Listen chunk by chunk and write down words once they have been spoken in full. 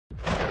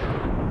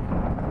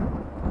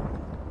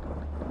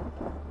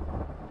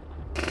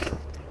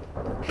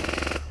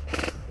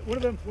One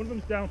of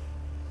them's down.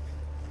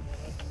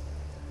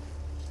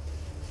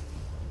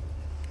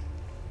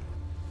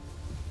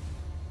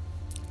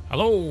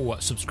 Hello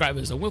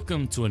subscribers and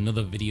welcome to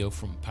another video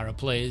from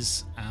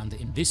Paraplayers, and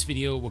in this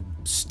video we're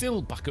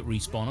still back at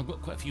Respawn. I've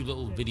got quite a few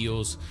little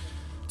videos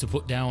to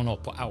put down or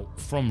put out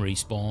from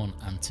Respawn,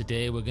 and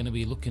today we're going to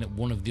be looking at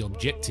one of the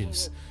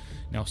objectives.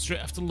 Now straight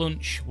after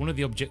lunch, one of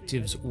the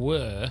objectives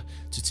were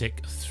to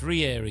take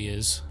 3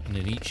 areas, and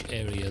in each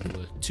area there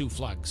were 2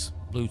 flags,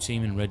 blue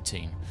team and red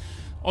team.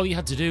 All you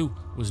had to do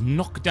was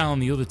knock down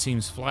the other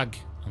team's flag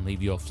and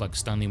leave your flag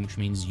standing, which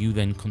means you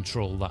then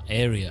control that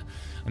area.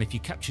 And if you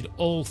captured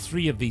all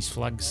 3 of these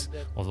flags,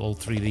 or all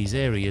 3 of these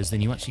areas,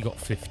 then you actually got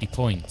 50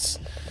 points.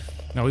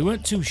 Now we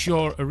weren't too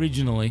sure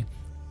originally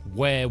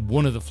where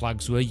one of the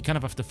flags were. You kind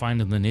of have to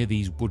find them near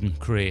these wooden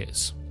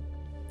crates.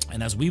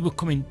 And as we were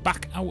coming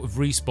back out of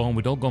Respawn,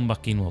 we'd all gone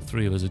back in, well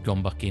 3 of us had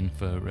gone back in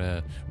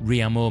for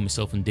re-ammo,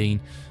 myself and Dean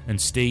and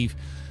Steve.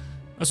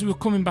 As we were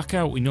coming back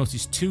out, we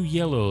noticed 2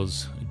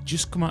 yellows had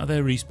just come out of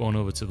their respawn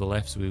over to the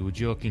left, so we were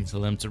joking to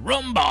them to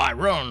run, boy,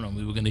 run, and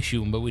we were going to shoot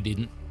them, but we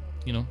didn't.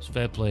 You know, it's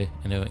fair play,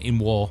 you know, in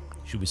war,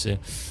 should we say.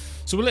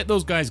 So we let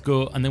those guys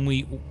go, and then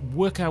we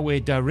work our way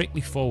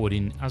directly forward.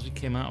 As we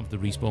came out of the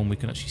respawn, we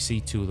can actually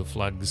see 2 of the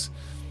flags.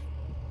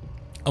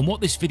 And what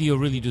this video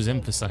really does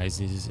emphasise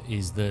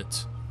is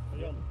that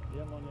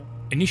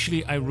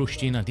initially I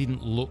rushed in, I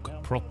didn't look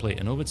properly,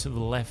 and over to the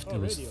left there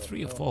was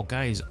 3 or 4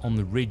 guys on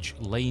the ridge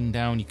laying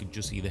down. You could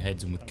just see the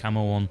heads, and with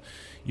camo on,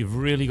 you've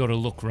really got to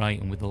look right,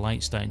 and with the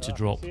light starting to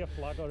drop,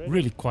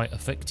 really quite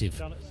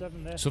effective.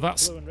 So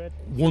that's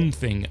one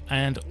thing,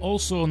 and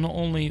also not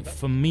only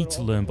for me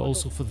to learn, but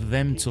also for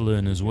them to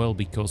learn as well,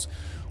 because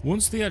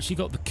once they actually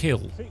got the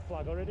kill,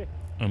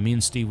 and me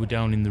and Steve were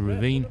down in the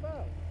ravine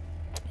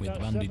with the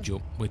bandage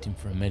up, waiting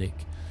for a medic.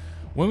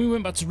 When we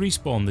went back to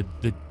respawn,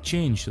 the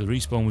change to the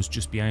respawn was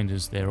just behind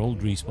us, their old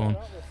respawn.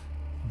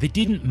 They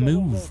didn't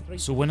move,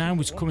 so when I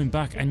was coming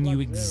back, I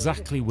knew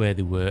exactly where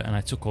they were, and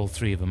I took all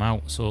 3 of them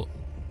out. So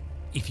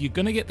if you're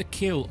going to get the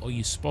kill or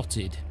you're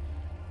spotted,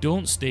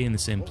 don't stay in the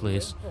same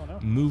place,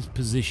 move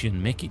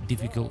position, make it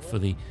difficult for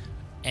the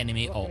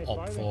enemy or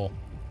Op4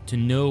 to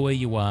know where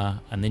you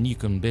are, and then you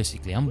can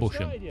basically ambush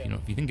them, you know,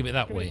 if you think of it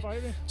that way.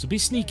 So be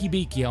sneaky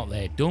beaky out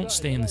there, don't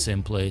stay in the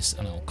same place,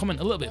 and I'll comment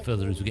a little bit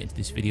further as we get into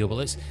this video, but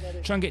let's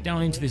try and get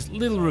down into this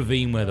little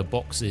ravine where the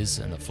box is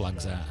and the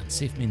flags are, and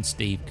see if me and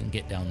Steve can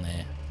get down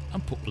there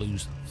and put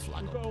Blue's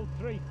flag up.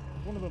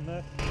 One of them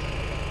there.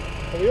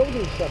 Are we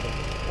holding 7?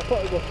 I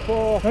thought it was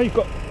 4. No, you've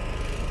got...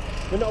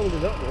 We're not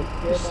holding that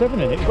one. There's 7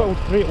 in it, you've got all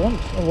 3 at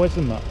once. Oh, where's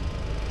them that?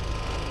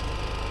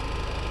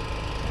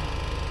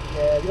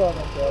 Yeah, you got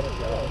that there.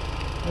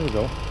 There we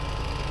go.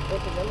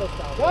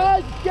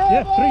 Guys,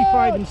 yeah, 3,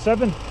 5 and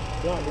 7. Right,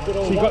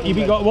 so you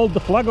got to hold the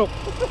flag up.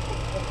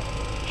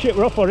 Shit,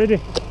 we're off already.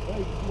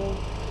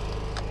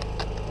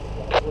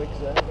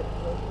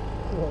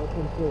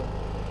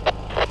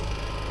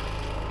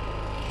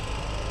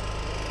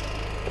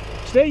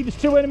 Steve,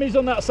 there's 2 enemies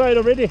on that side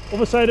already,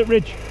 other side at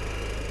ridge.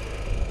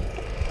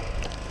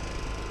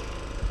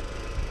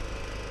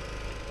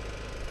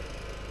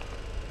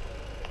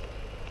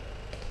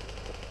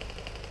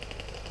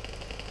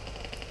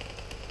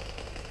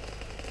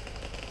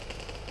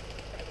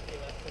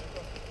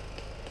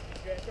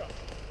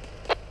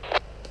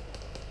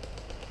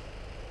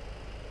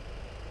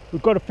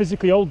 We've got to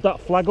physically hold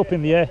that flag up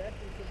in the air.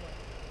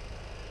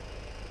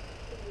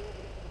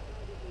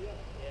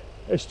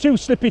 It's too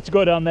slippy to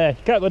go down there. You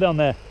can't go down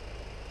there.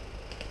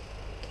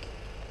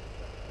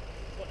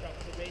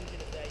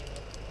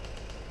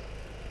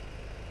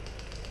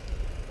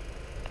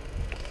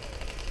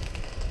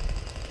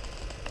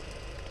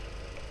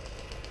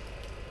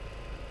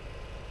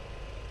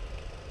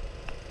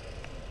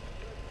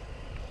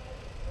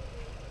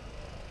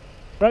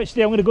 Right,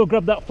 Steve, I'm going to go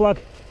grab that flag.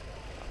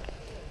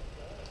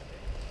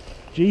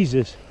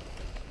 Jesus.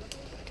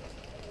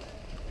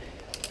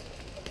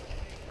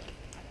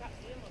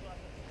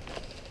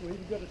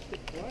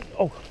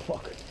 Oh,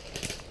 fuck.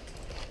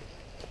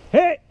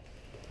 Hey!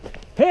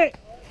 Hey!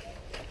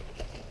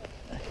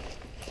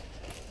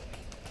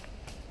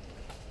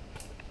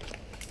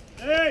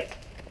 Hey!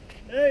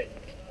 Hey!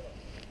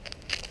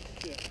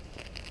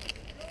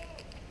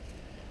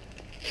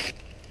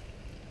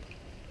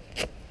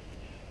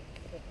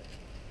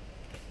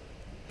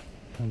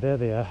 And there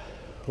they are,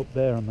 up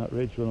there on that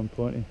ridge where I'm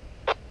pointing.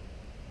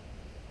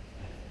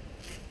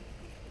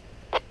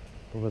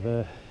 Over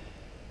there,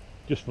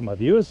 just for my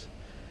viewers.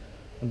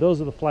 And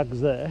those are the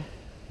flags there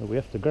that we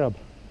have to grab.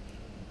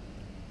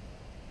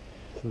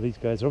 So these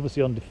guys are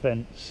obviously on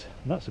defence,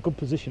 and that's a good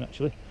position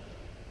actually.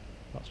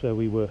 That's where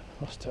we were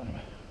last time.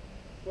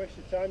 Waste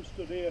of time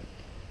stood here.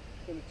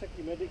 It's going to take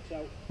your medics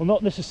out. Well,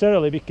 not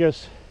necessarily,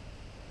 because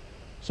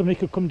somebody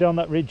could come down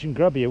that ridge and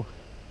grab you.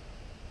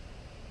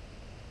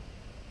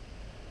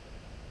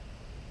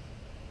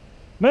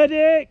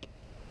 Medic!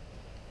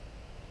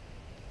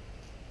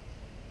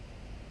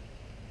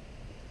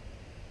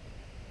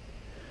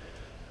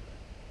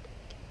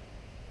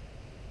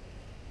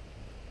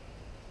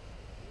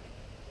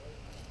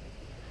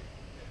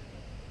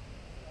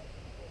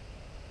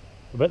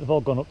 bet they've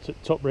all gone up to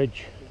top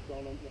ridge. They've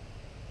gone, haven't they?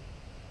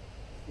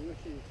 You wish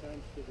you had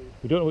time to do.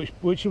 We don't know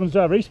which ones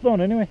are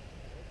respawn anyway.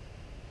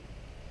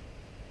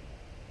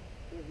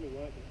 Where's my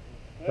light?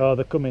 Oh,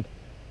 they're coming.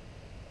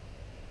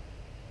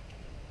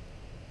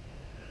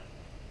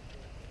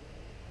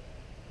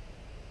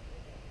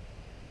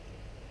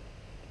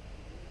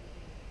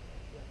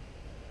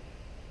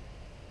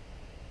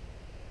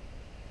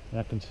 And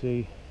I can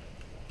see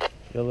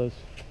yellows.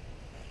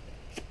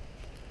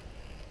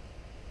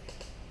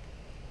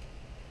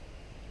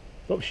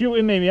 Stop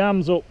shooting me, my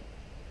arm's up.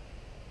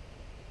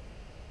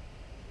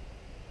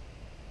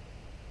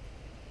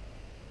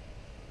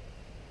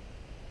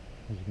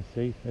 As you can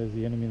see, there's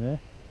the enemy there.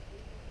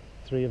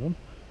 3 of them.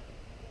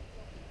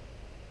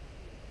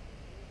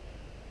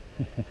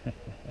 They're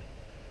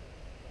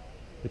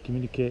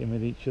communicating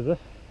with each other. In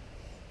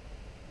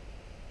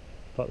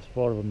fact, there's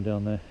 4 of them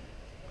down there.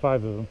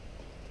 5 of them.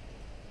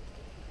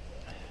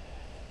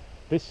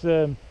 This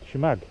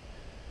shemag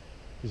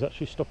is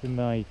actually stopping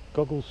my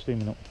goggles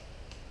steaming up.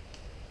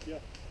 Yeah,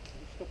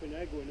 it's stopping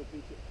air going up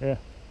into Yeah.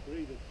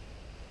 breathing.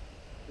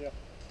 Yeah.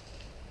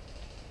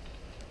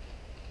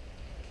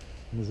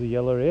 And there's a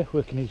yellow here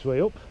working his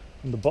way up.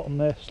 And the bottom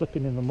there,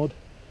 slipping in the mud,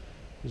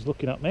 is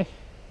looking at me.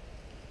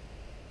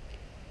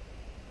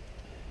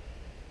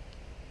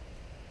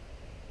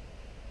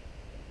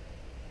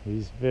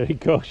 He's very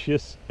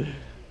cautious.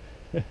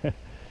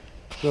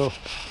 So,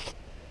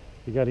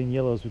 regarding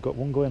yellows, we've got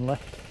 1 going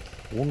left,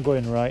 1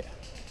 going right,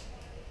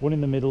 1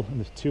 in the middle, and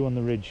there's 2 on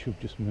the ridge who've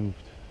just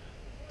moved.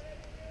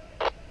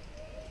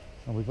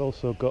 And we've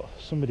also got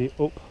somebody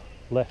up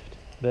left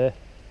there,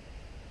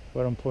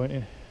 where I'm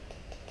pointing.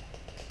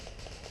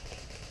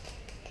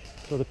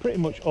 So they're pretty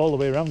much all the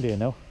way around here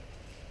now.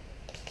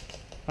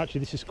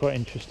 Actually, this is quite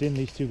interesting.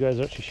 These 2 guys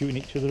are actually shooting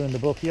each other and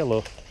they're both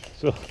yellow.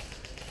 So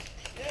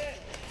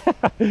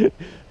there's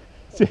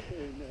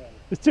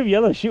 2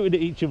 yellows shooting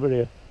at each other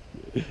here.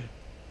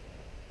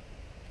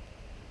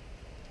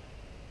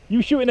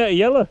 You shooting at a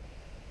yellow?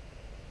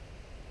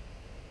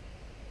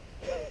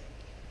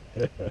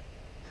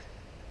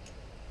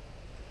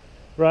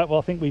 Right, well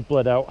I think we've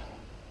bled out.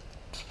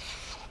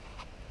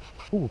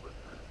 Ooh.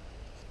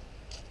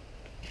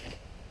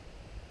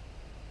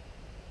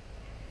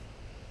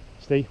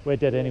 See, we're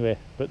dead anyway,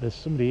 but there's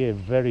somebody here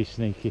very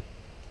sneaky.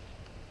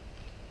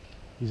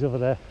 He's over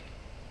there.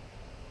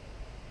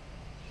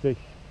 See?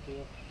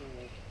 Yeah.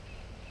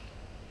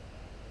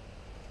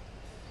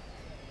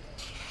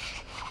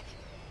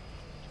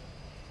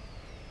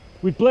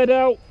 We bled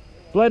out!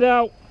 Bled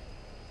out!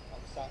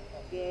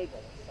 Yeah.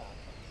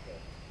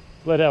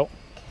 Bled out.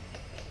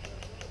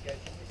 Okay,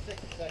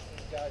 60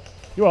 seconds, guys.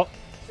 You what?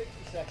 60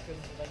 seconds,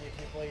 and then you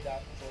can bleed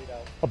out. Bleed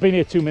out. I've been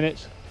here 2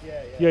 minutes.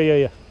 Yeah.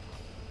 Yeah.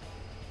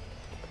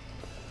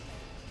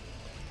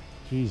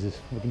 Jesus,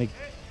 we're gonna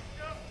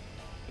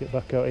get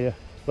back out here.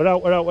 We're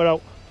out.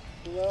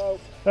 Hello.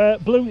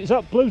 Blue, is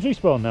that Blue's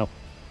respawn now?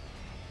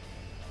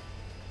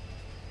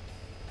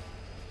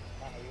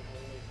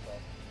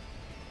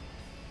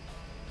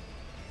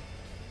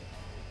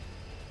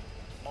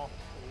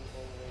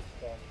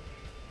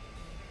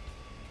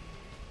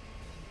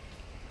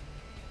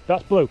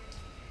 That's Blue.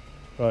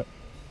 Right.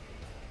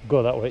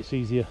 Go that way, it's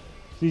easier.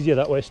 It's easier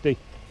that way, Steve.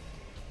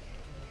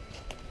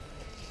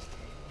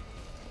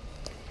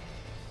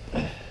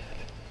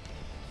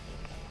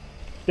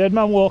 Dead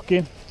man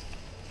walking.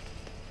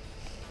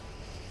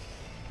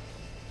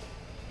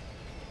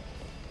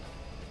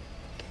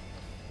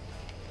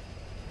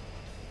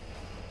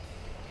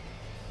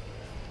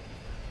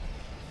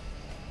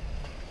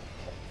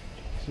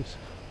 Jesus.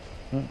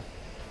 Right.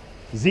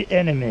 The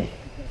enemy.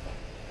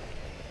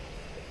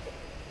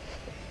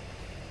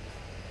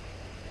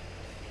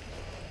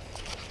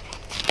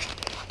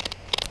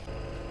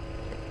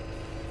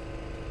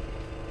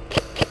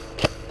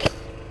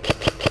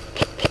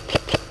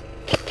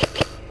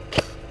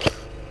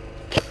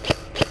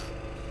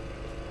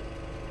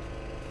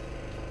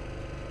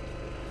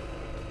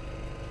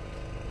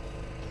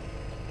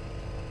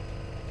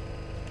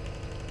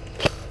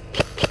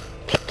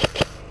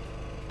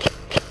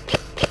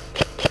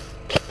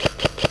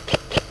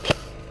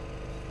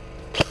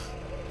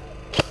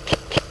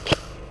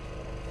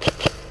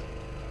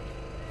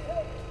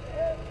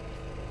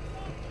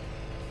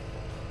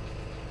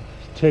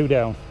 Two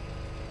down.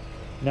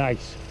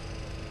 Nice.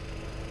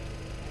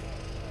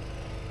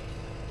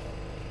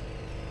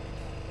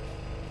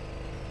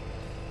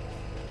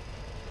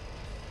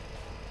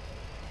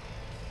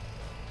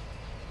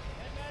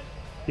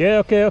 Yeah,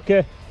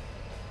 okay.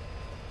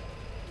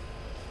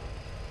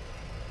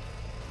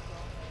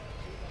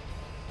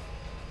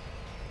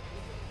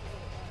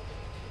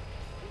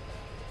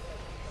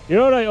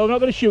 You're alright, I'm not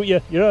going to shoot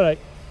you. You're alright.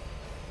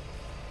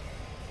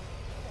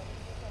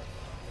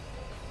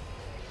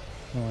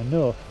 Oh, I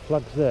know,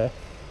 flag's there.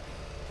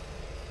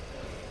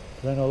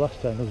 But I know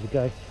last time there was a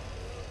guy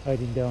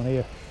hiding down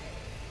here.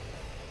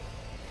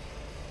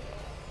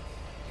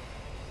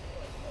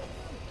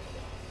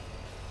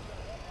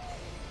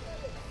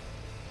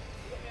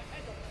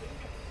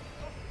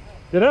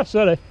 Did I?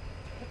 Sorry. No,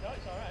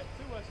 it's alright.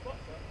 2 worse spots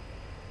there.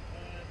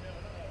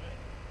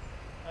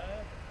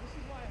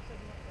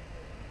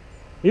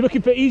 you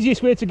looking for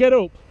easiest way to get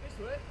up?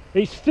 This way?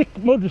 It's thick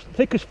mud,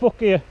 thick as fuck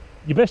here.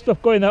 You're best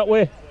off going that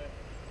way.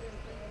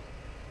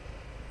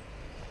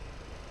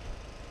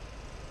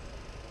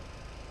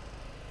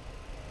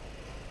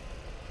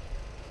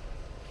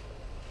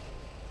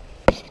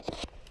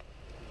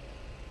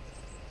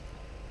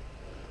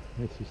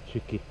 This is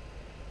tricky.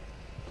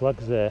 The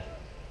flag's there,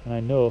 and I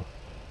know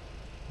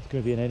there's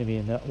going to be an enemy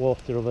in that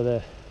water over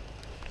there.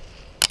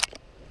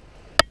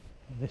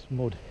 And this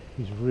mud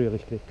is really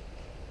thick.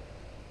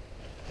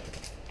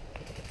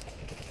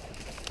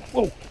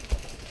 Whoa!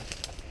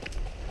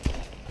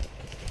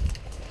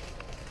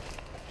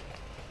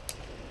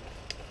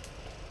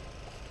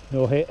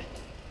 No hit.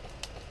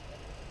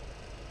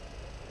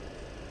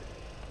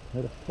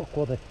 Where the fuck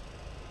were they?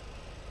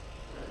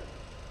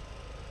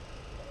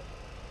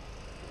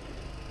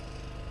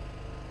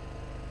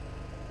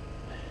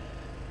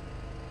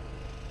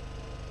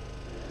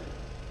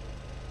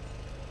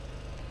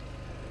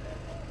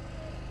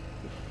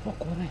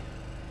 Fuck were they?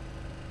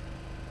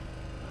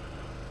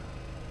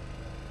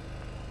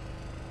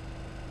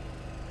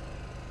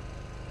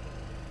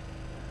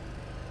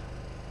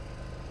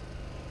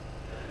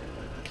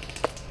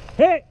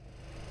 Hey!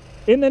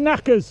 In the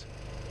knackers!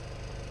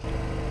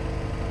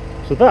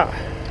 So that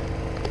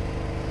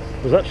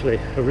was actually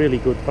a really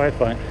good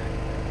firefight.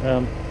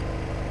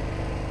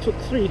 Took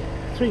three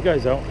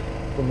guys out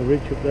from the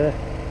ridge up there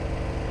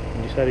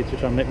and decided to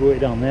try and make my way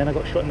down there, and I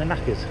got shot in the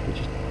knackers, which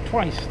is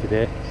twice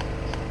today.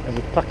 And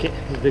with a packet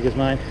as big as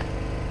mine,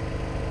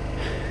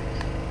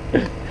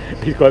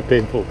 it's quite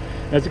painful.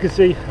 And as you can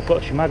see, I've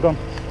got a shemag on,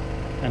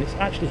 and it's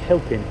actually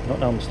helping, not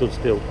now I'm stood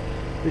still,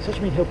 but it's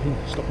actually been helping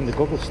stopping the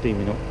goggles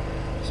steaming up.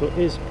 So it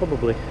is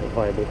probably a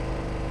viable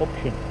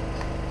option.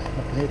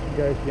 I can hear some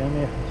guys behind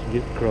me, some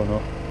get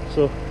chrono.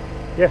 So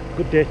yeah,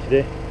 good day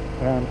today.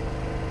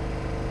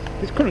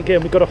 This current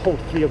game we've got to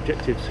hold 3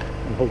 objectives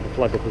and hold the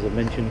flag up as I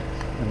mentioned,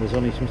 and there's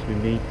only seems to be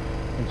me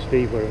and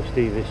Steve, wherever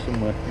Steve is,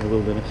 somewhere in the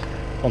wilderness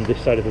on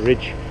this side of the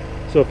ridge.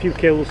 So a few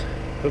kills,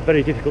 but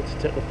very difficult to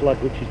take the flag,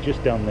 which is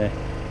just down there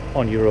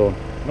on your own.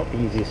 Not the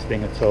easiest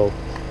thing at all.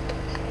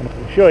 And I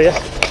can show you,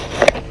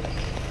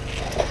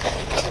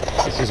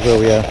 this is where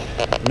we are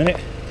at the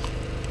minute.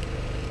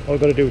 All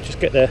we've got to do is just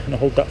get there and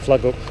hold that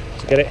flag up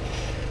to get it.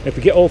 And if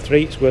we get all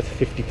 3, it's worth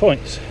 50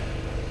 points.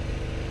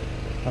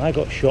 And I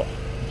got shot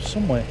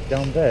somewhere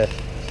down there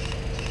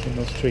in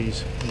those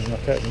trees, and I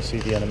can't even see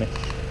the enemy.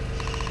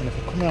 And if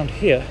I come around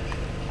here,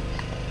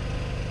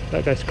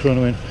 that guy's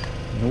chronoing,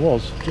 and there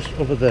was just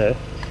over there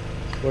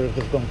where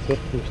they've gone to,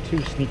 there was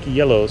 2 sneaky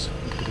yellows,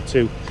 which were the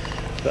 2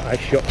 that I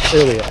shot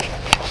earlier.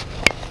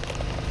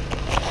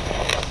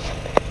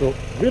 So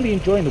really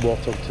enjoying the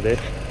Warthog today.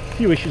 A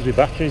few issues with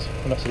batteries,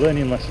 and that's a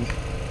learning lesson.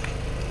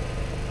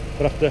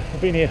 But after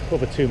I've been here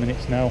over 2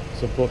 minutes now,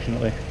 so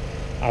unfortunately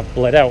I've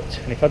bled out.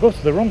 And if I go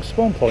to the wrong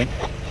spawn point,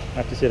 I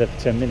have to stay there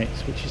for 10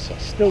 minutes, which is, I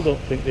still don't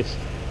think this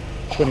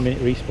 20-minute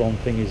respawn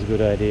thing is a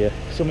good idea.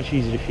 So much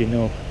easier if you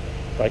know,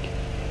 like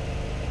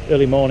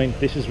early morning,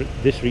 this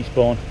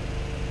respawn,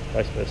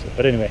 vice versa.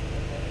 But anyway,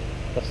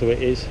 that's the way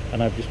it is,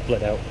 and I've just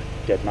bled out.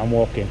 Dead man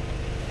walking.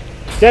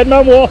 Dead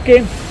man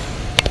walking!